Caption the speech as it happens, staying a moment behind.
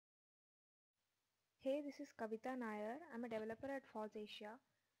Hey, this is Kavitha Nair. I'm a developer at Falls Asia,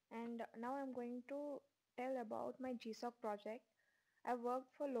 and now I'm going to tell about my GSoC project. I've worked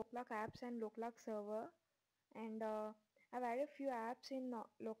for Loklak apps and Loklak server, and I've added a few apps in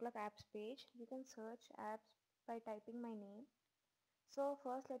Loklak apps page. You can search apps by typing my name. So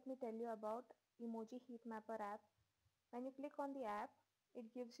first let me tell you about emoji heat mapper app. When you click on the app, it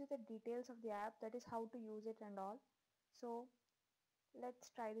gives you the details of the app, that is how to use it and all. So let's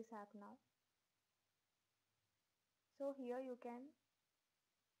try this app now. So here you can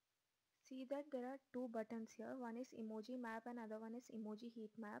see that there are two buttons here. One is emoji map and other one is emoji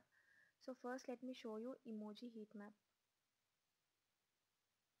heat map. So first let me show you emoji heat map.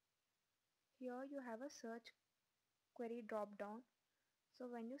 Here you have a search query drop down. So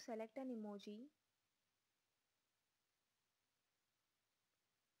when you select an emoji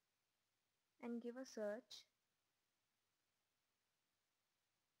and give a search,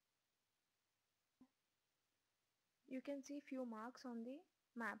 you can see few marks on the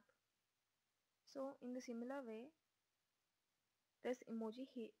map. So in the similar way, this emoji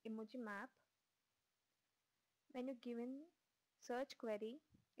map, when you give in search query,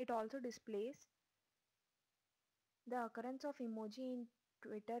 it also displays the occurrence of emoji in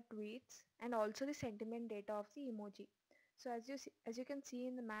Twitter tweets and also the sentiment data of the emoji. So as you can see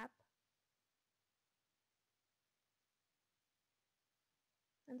in the map,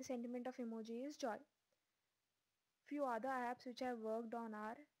 and the sentiment of emoji is joy. Few other apps which I worked on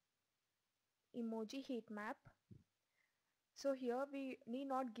are emoji heat map. So here we need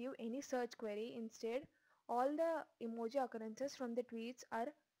not give any search query. Instead, all the emoji occurrences from the tweets are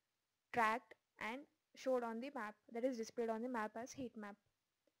tracked and showed on the map, that is displayed on the map as heat map.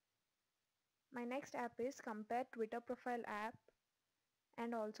 My next app is compare Twitter profile app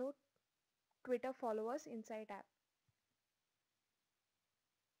and also Twitter followers inside app.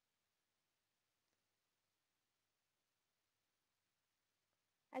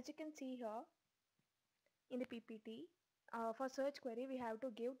 As you can see here in the PPT, for search query we have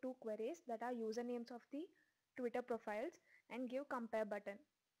to give two queries that are usernames of the Twitter profiles and give compare button.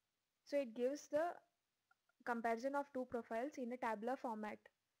 So it gives the comparison of two profiles in a tabular format.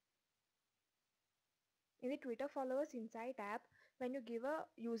 In the Twitter followers insight app, when you give a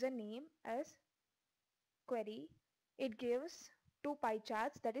username as query, it gives two pie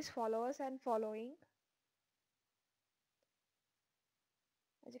charts, that is followers and following.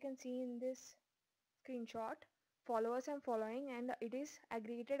 As you can see in this screenshot, followers and following, and it is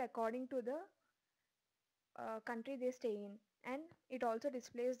aggregated according to the country they stay in, and it also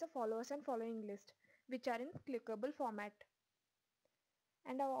displays the followers and following list which are in clickable format.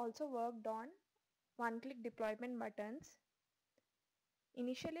 And I've also worked on one-click deployment buttons.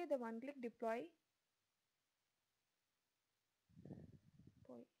 Initially the one-click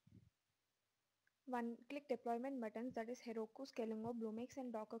deployment buttons, that is Heroku, Scalingo, Bluemix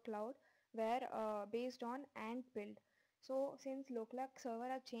and Docker Cloud, were based on Ant build. So since Loklak server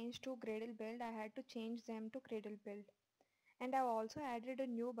have changed to Gradle build, I had to change them to Gradle build. And I've also added a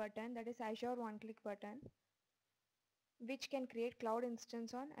new button, that is Azure one-click button, which can create cloud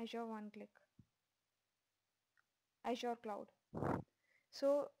instance on Azure one-click, Azure Cloud.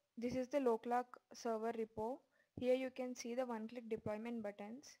 So this is the Loklak server repo. Here you can see the one-click deployment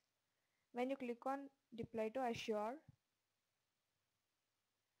buttons. When you click on deploy to Azure,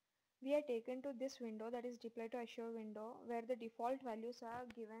 we are taken to this window, that is deploy to Azure window, where the default values are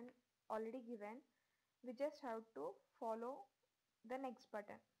already given. We just have to follow the next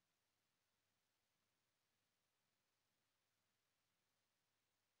button.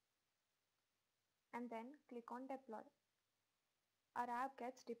 And then click on deploy. Our app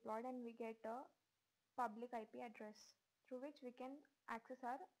gets deployed and we get a public IP address through which we can access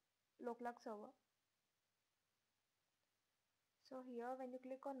our Loklak server. So here when you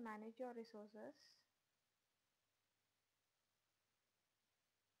click on manage your resources,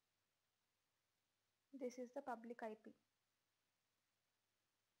 this is the public IP.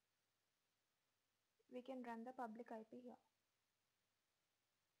 We can run the public IP here.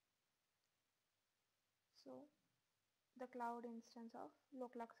 So the cloud instance of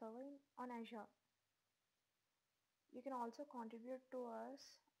Loklak server on Azure. You can also contribute to us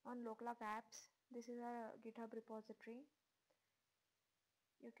on Loklak apps. This is our GitHub repository.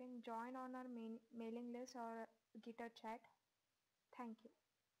 You can join on our mailing list or GitHub chat. Thank you.